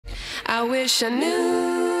I wish I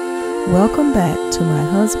knew. Welcome back to My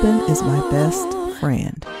Husband is My Best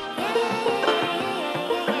Friend.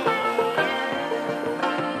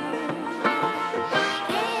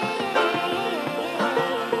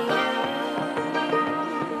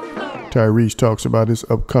 Tyrese talks about his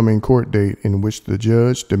upcoming court date in which the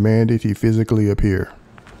judge demanded he physically appear.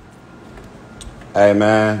 Hey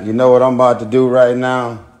man, you know what I'm about to do right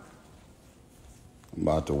now? I'm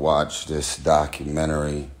about to watch this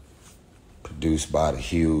documentary produced by the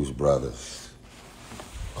Hughes brothers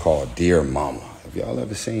called Dear Mama. Have y'all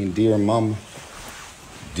ever seen Dear Mama?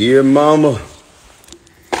 Dear Mama.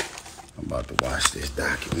 I'm about to watch this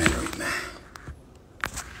documentary, man,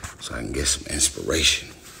 so I can get some inspiration.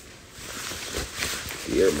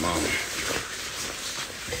 Dear Mama.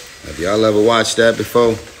 Have y'all ever watched that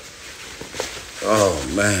before?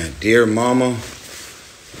 Oh man, Dear Mama.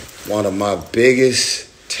 One of my biggest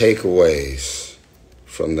takeaways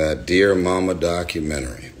from that Dear Mama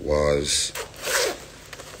documentary was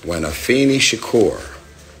when Afeni Shakur,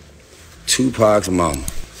 Tupac's mama,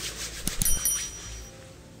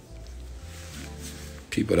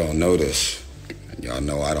 people don't know this. Y'all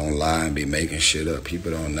know I don't lie and be making shit up.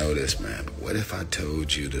 People don't know this, man. But what if I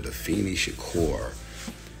told you that Afeni Shakur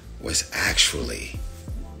was actually,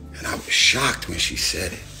 and I was shocked when she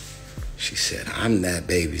said it. She said, I'm that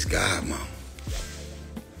baby's godmom.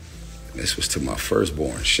 This was to my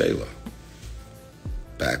firstborn, Shayla.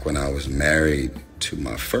 Back when I was married to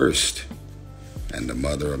my first and the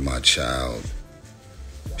mother of my child,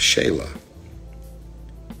 Shayla.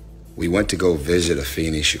 We went to go visit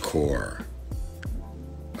Afeni Shakur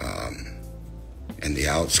in the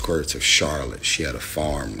outskirts of Charlotte. She had a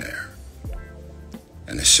farm there.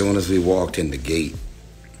 And as soon as we walked in the gate,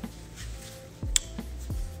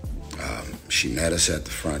 she met us at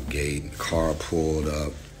the front gate. Car pulled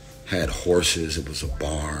up, had horses. It was a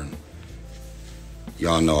barn.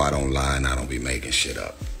 Y'all know I don't lie and I don't be making shit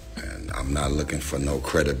up. And I'm not looking for no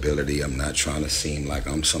credibility. I'm not trying to seem like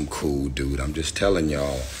I'm some cool dude. I'm just telling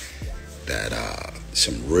y'all that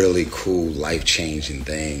some really cool, life-changing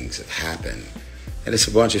things have happened. And it's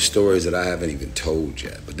a bunch of stories that I haven't even told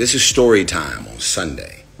yet. But this is story time on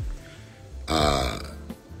Sunday.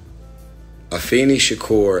 Afeni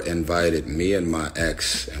Shakur invited me and my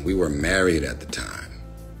ex, and we were married at the time,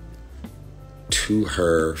 to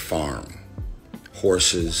her farm.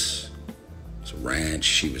 Horses, it was a ranch.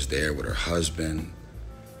 She was there with her husband.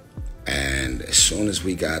 And as soon as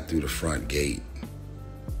we got through the front gate,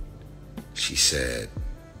 she said,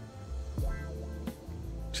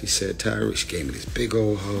 Tyrese, she gave me this big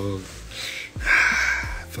old hug.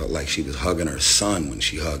 I felt like she was hugging her son when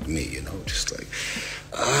she hugged me, you know, just like,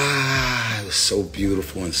 it was so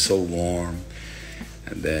beautiful and so warm.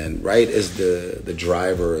 And then right as the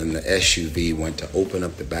driver in the SUV went to open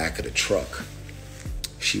up the back of the truck,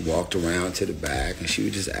 she walked around to the back and she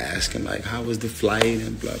was just asking, like, how was the flight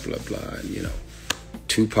and blah, blah, blah. And, you know,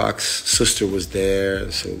 Tupac's sister was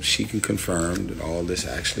there, so she can confirm that all this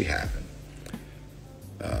actually happened.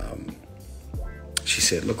 She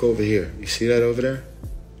said, look over here. You see that over there?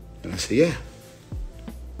 And I said, yeah.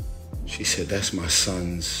 She said, that's my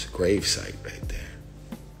son's gravesite right there.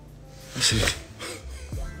 I said,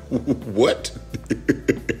 what?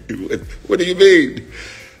 What do you mean?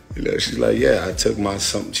 You know, she's like, yeah, I took my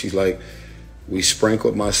son. She's like, we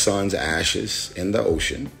sprinkled my son's ashes in the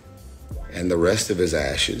ocean, and the rest of his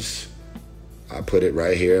ashes, I put it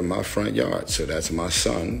right here in my front yard. So that's my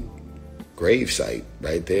son's gravesite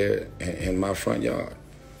right there in my front yard.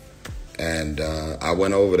 And I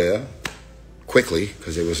went over there quickly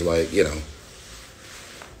because it was like, you know,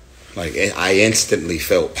 like I instantly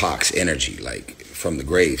felt Pac's energy, like from the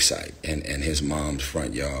gravesite in his mom's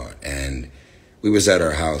front yard. And we was at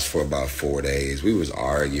her house for about 4 days. We was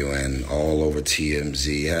arguing all over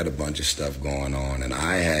TMZ, had a bunch of stuff going on. And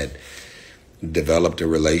I had developed a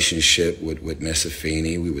relationship with Miss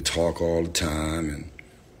Afeni. We would talk all the time, and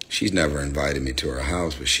she's never invited me to her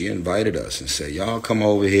house, but she invited us and said, y'all come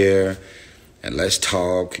over here and let's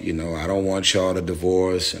talk. You know, I don't want y'all to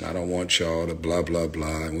divorce and I don't want y'all to blah, blah,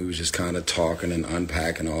 blah. And we was just kind of talking and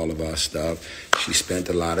unpacking all of our stuff. She spent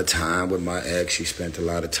a lot of time with my ex. She spent a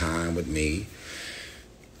lot of time with me.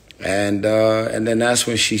 And then that's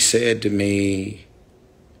when she said to me,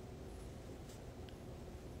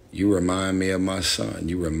 you remind me of my son.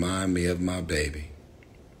 You remind me of my baby.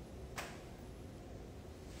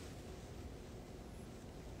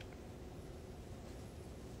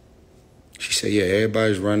 She said, yeah,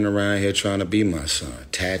 everybody's running around here trying to be my son.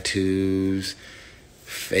 Tattoos,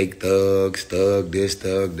 fake thugs, thug this,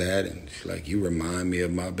 thug that. And she's like, you remind me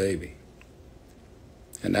of my baby.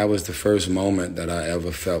 And that was the first moment that I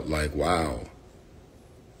ever felt like, wow.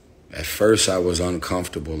 At first, I was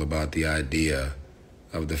uncomfortable about the idea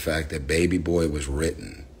of the fact that Baby Boy was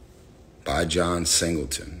written by John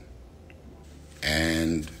Singleton.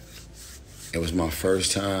 And it was my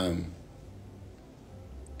first time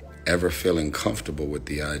ever feeling comfortable with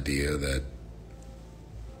the idea that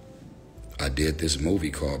I did this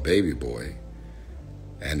movie called Baby Boy.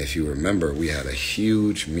 And if you remember, we had a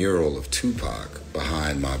huge mural of Tupac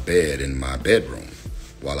behind my bed in my bedroom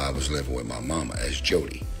while I was living with my mama as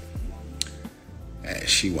Jody. And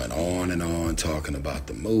she went on and on talking about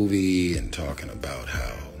the movie and talking about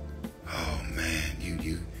how, oh man,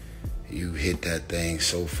 you hit that thing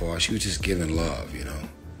so far. She was just giving love, you know.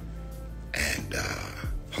 And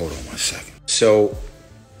hold on one second. So,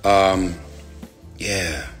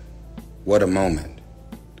 yeah, what a moment.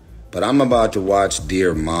 But I'm about to watch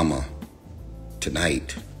Dear Mama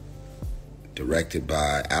tonight, directed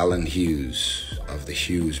by Alan Hughes of the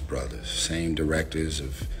Hughes brothers, same directors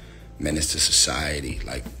of Menace to Society,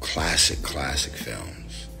 like classic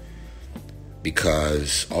films.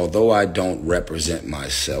 Because although I don't represent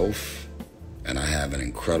myself, and I have an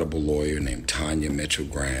incredible lawyer named Tanya Mitchell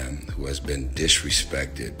Graham who has been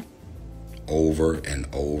disrespected over and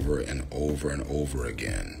over and over and over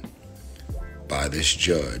again by this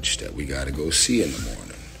judge that we got to go see in the morning.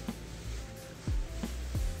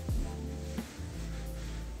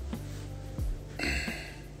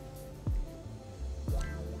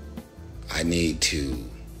 I need to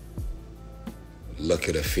look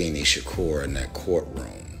at Afeni Shakur in that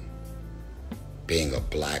courtroom being a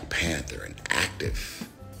Black Panther, an active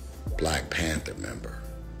Black Panther member,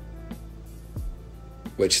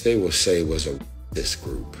 which they will say was this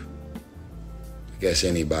group. I guess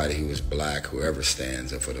anybody who is black, whoever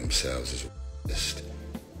stands up for themselves is racist.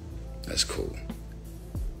 That's cool.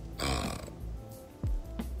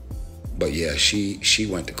 But yeah, she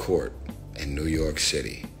went to court in New York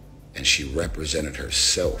City and she represented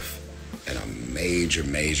herself in a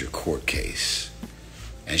major court case.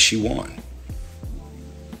 And she won.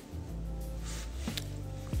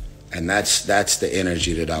 And that's the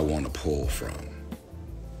energy that I want to pull from.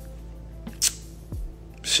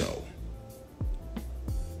 So,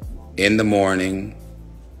 in the morning,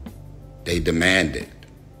 they demanded,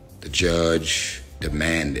 the judge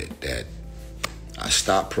demanded that I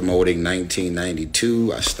stop promoting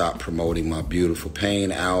 1992. I stopped promoting my Beautiful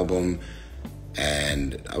Pain album.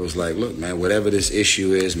 And I was like, look, man, whatever this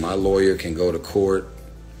issue is, my lawyer can go to court.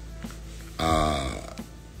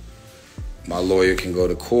 My lawyer can go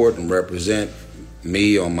to court and represent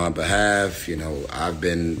me on my behalf. You know, I've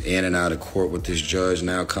been in and out of court with this judge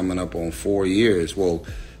now coming up on 4 years. Well,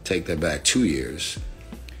 take that back, 2 years.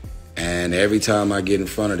 And every time I get in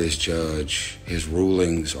front of this judge, his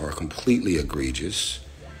rulings are completely egregious.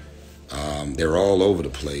 They're all over the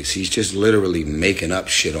place. He's just literally making up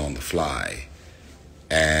shit on the fly.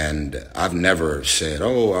 And I've never said,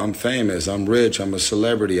 oh, I'm famous, I'm rich, I'm a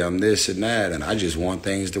celebrity, I'm this and that, and I just want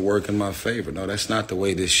things to work in my favor. No, that's not the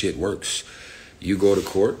way this shit works. You go to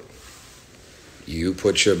court, you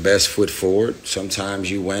put your best foot forward.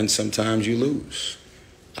 Sometimes you win, sometimes you lose.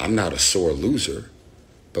 I'm not a sore loser.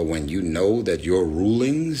 But when you know that your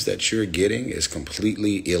rulings that you're getting is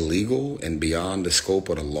completely illegal and beyond the scope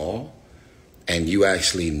of the law, and you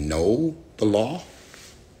actually know the law,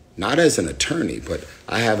 not as an attorney, but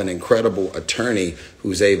I have an incredible attorney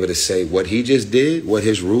who's able to say what he just did, what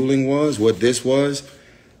his ruling was, what this was.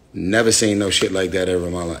 Never seen no shit like that ever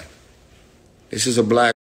in my life. This is a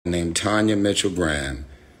black named Tanya Mitchell Graham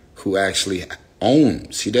who actually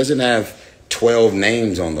owns. He doesn't have 12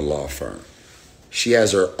 names on the law firm. She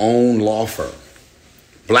has her own law firm.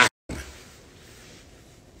 Black woman.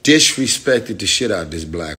 Disrespected the shit out of this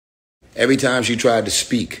black woman. Every time she tried to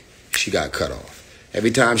speak, she got cut off.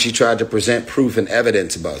 Every time she tried to present proof and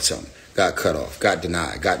evidence about something, got cut off, got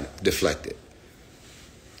denied, got deflected.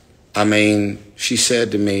 I mean, she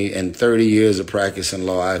said to me, in 30 years of practicing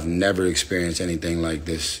law, I've never experienced anything like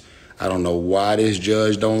this. I don't know why this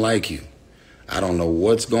judge don't like you. I don't know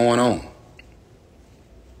what's going on.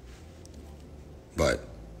 But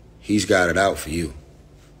he's got it out for you.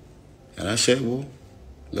 And I said, well,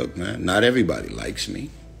 look, man, not everybody likes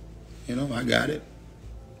me. You know, I got it.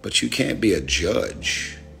 But you can't be a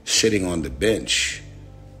judge sitting on the bench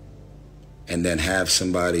and then have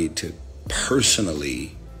somebody to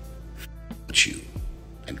personally at you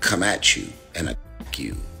and come at you and attack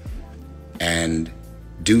you and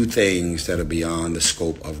do things that are beyond the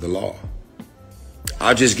scope of the law.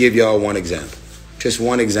 I'll just give y'all one example. Just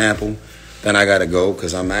one example. Then I got to go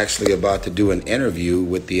because I'm actually about to do an interview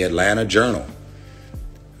with the Atlanta Journal.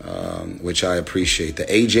 which I appreciate. The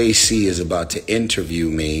AJC is about to interview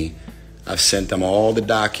me. I've sent them all the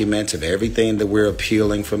documents of everything that we're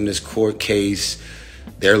appealing from this court case.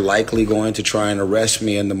 They're likely going to try and arrest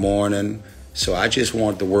me in the morning. So I just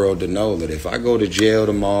want the world to know that if I go to jail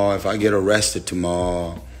tomorrow, if I get arrested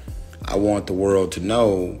tomorrow, I want the world to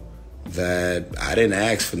know that I didn't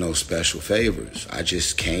ask for no special favors. I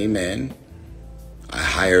just came in. I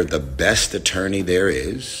hired the best attorney there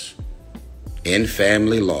is in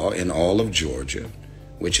family law in all of Georgia,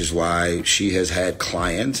 which is why she has had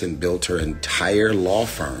clients and built her entire law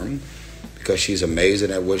firm, because she's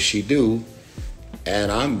amazing at what she do.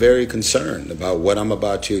 And I'm very concerned about what I'm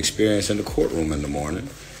about to experience in the courtroom in the morning.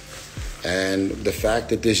 And the fact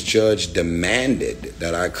that this judge demanded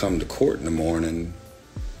that I come to court in the morning,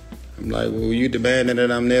 I'm like, well, you demanding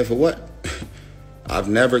that I'm there for what? I've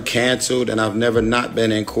never canceled and I've never not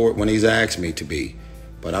been in court when he's asked me to be.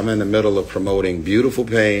 But I'm in the middle of promoting Beautiful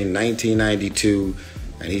Pain, 1992,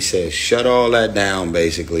 and he says, shut all that down,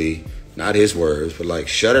 basically. Not his words, but like,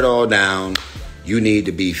 shut it all down. You need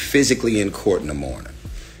to be physically in court in the morning.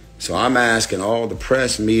 So I'm asking all the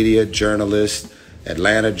press, media, journalists,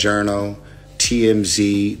 Atlanta Journal,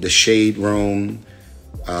 TMZ, the Shade Room,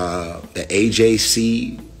 the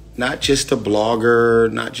AJC, not just a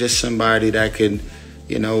blogger, not just somebody that can,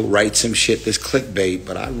 write some shit that's clickbait,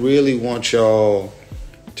 but I really want y'all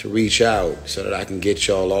to reach out so that I can get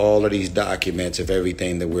y'all all of these documents of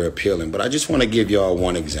everything that we're appealing. But I just want to give y'all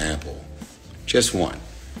one example, just one.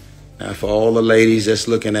 Now, for all the ladies that's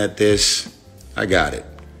looking at this, I got it.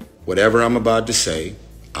 Whatever I'm about to say,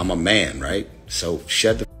 I'm a man, right? So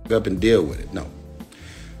shut the fuck up and deal with it. No,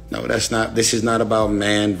 this is not about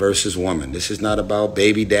man versus woman. This is not about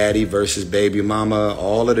baby daddy versus baby mama.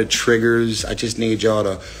 All of the triggers, I just need y'all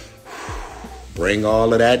to bring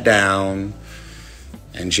all of that down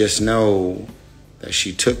and just know that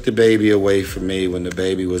she took the baby away from me when the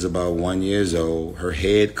baby was about 1 year old. Her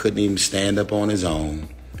head couldn't even stand up on his own.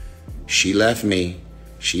 She left me.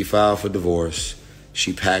 She filed for divorce.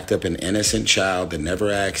 She packed up an innocent child that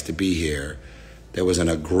never asked to be here. There was an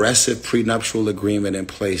aggressive prenuptial agreement in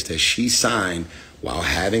place that she signed while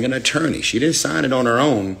having an attorney. She didn't sign it on her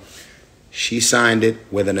own. She signed it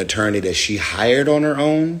with an attorney that she hired on her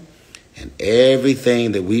own. And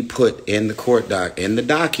everything that we put in the in the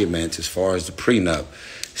documents as far as the prenup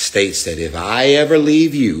states that if I ever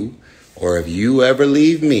leave you or if you ever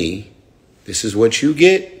leave me, this is what you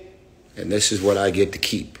get and this is what I get to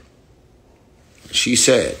keep. She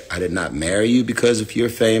said, I did not marry you because of your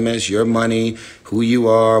famous, your money, who you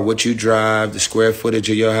are, what you drive, the square footage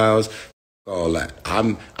of your house, all that.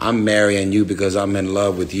 I'm marrying you because I'm in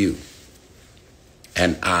love with you.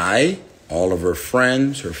 And all of her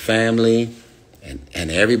friends, her family,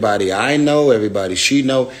 and everybody I know, everybody she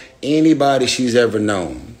know, anybody she's ever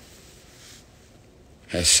known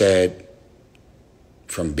has said,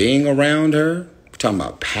 from being around her, we're talking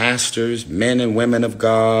about pastors, men and women of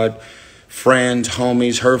God, friends,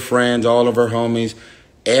 homies, her friends, all of her homies,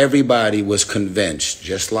 everybody was convinced,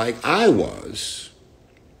 just like I was,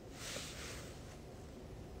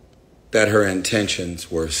 that her intentions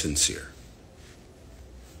were sincere.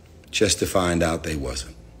 Just to find out they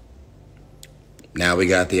wasn't. Now we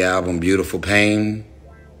got the album Beautiful Pain.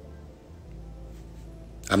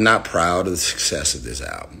 I'm not proud of the success of this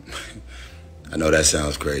album. I know that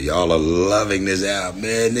sounds crazy. Y'all are loving this album.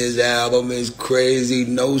 Man, this album is crazy.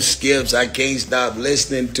 No skips. I can't stop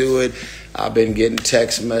listening to it. I've been getting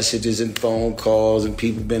text messages and phone calls and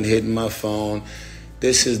people been hitting my phone.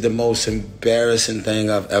 This is the most embarrassing thing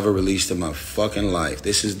I've ever released in my fucking life.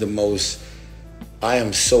 This is the most... I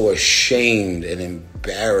am so ashamed and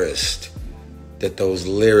embarrassed that those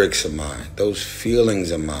lyrics of mine, those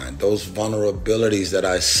feelings of mine, those vulnerabilities that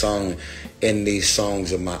I sung in these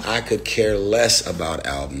songs of mine, I could care less about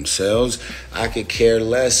album sales. I could care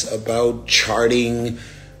less about charting.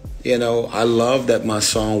 I love that my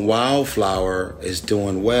song Wildflower is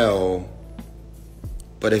doing well.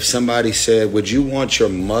 But if somebody said, would you want your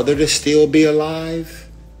mother to still be alive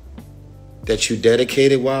that you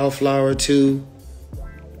dedicated Wildflower to?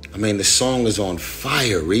 I mean, the song is on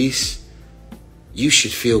fire, Reese. You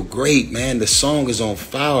should feel great, man. The song is on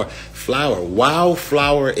fire.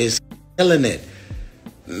 Wildflower is killing it.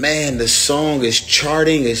 Man, the song is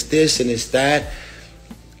charting. It's this and it's that.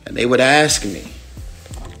 And they would ask me,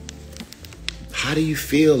 how do you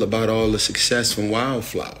feel about all the success from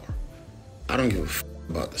Wildflower? I don't give a f***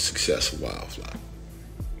 about the success of Wildflower.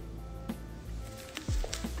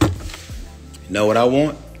 You know what I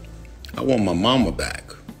want? I want my mama back.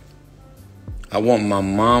 I want my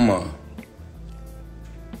mama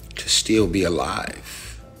to still be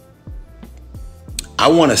alive. I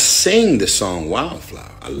want to sing the song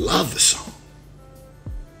Wildflower. I love the song.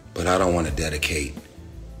 But I don't want to dedicate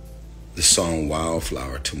the song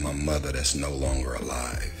Wildflower to my mother that's no longer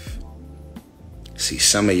alive. See,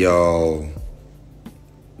 some of y'all,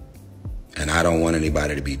 and I don't want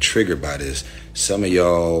anybody to be triggered by this, some of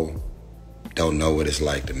y'all don't know what it's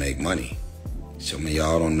like to make money. Some of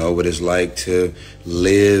y'all don't know what it's like to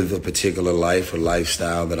live a particular life or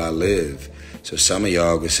lifestyle that I live. So some of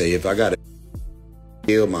y'all could say, if I got to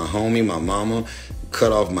kill my homie, my mama,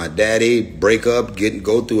 cut off my daddy, break up,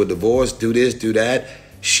 go through a divorce, do this, do that,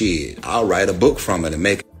 shit, I'll write a book from it and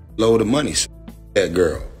make a load of money. So that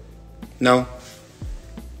girl. No.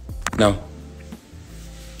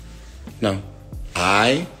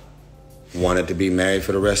 I wanted to be married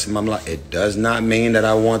for the rest of my life. It does not mean that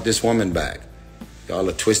I want this woman back. Y'all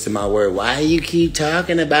are twisting my word. Why you keep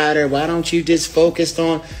talking about her? Why don't you just focus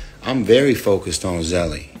on... I'm very focused on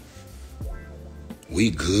Zelly. We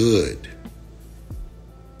good.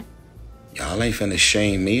 Y'all ain't finna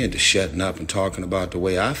shame me into shutting up and talking about the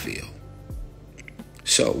way I feel.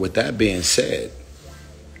 So with that being said,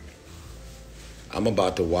 I'm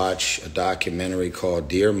about to watch a documentary called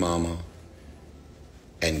Dear Mama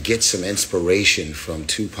and get some inspiration from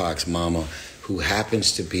Tupac's mama, who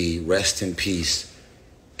happens to be, rest in peace,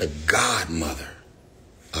 the godmother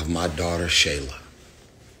of my daughter, Shayla.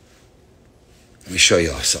 Let me show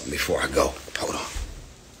y'all something before I go. Hold on.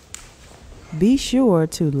 Be sure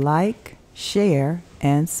to like, share,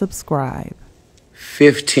 and subscribe.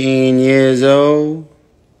 15 years old.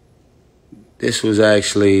 This was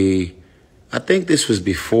actually, I think this was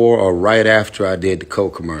before or right after I did the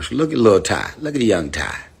Coke commercial. Look at little Ty. Look at the young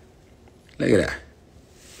Ty. Look at that.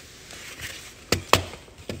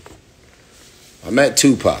 I met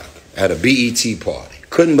Tupac at a BET party.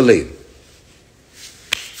 Couldn't believe it.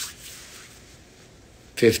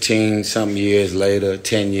 15-something years later,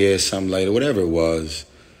 10 years, something later, whatever it was,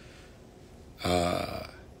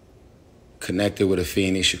 connected with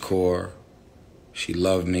Afeni Shakur. She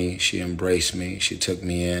loved me. She embraced me. She took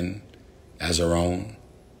me in as her own.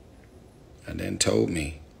 And then told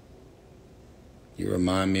me, you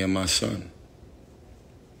remind me of my son.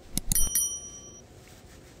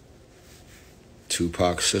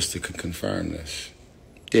 Tupac's sister can confirm this.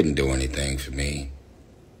 Didn't do anything for me.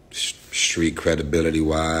 Street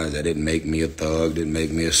credibility-wise, that didn't make me a thug, didn't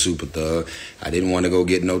make me a super thug. I didn't want to go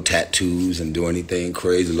get no tattoos and do anything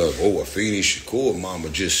crazy like, oh, Afeni Shakur mama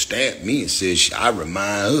just stamped me and said I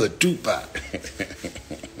remind her of Tupac.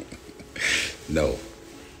 No.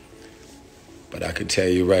 But I can tell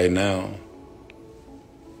you right now,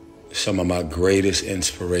 some of my greatest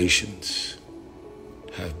inspirations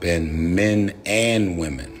have been men and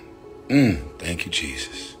women. Thank you,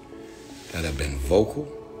 Jesus. That have been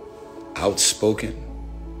vocal, outspoken,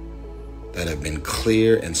 that have been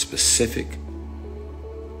clear and specific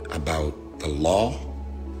about the law,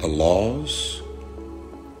 the laws.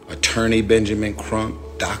 Attorney Benjamin Crump,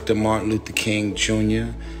 Dr. Martin Luther King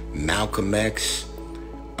Jr., Malcolm X,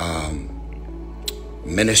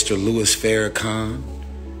 Minister Louis Farrakhan.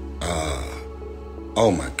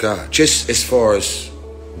 Oh my God, just as far as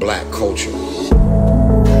black culture.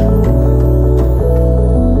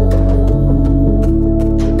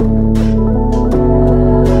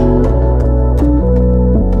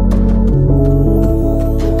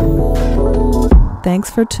 Thanks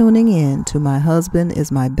for tuning in to My Husband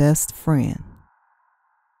is My Best Friend.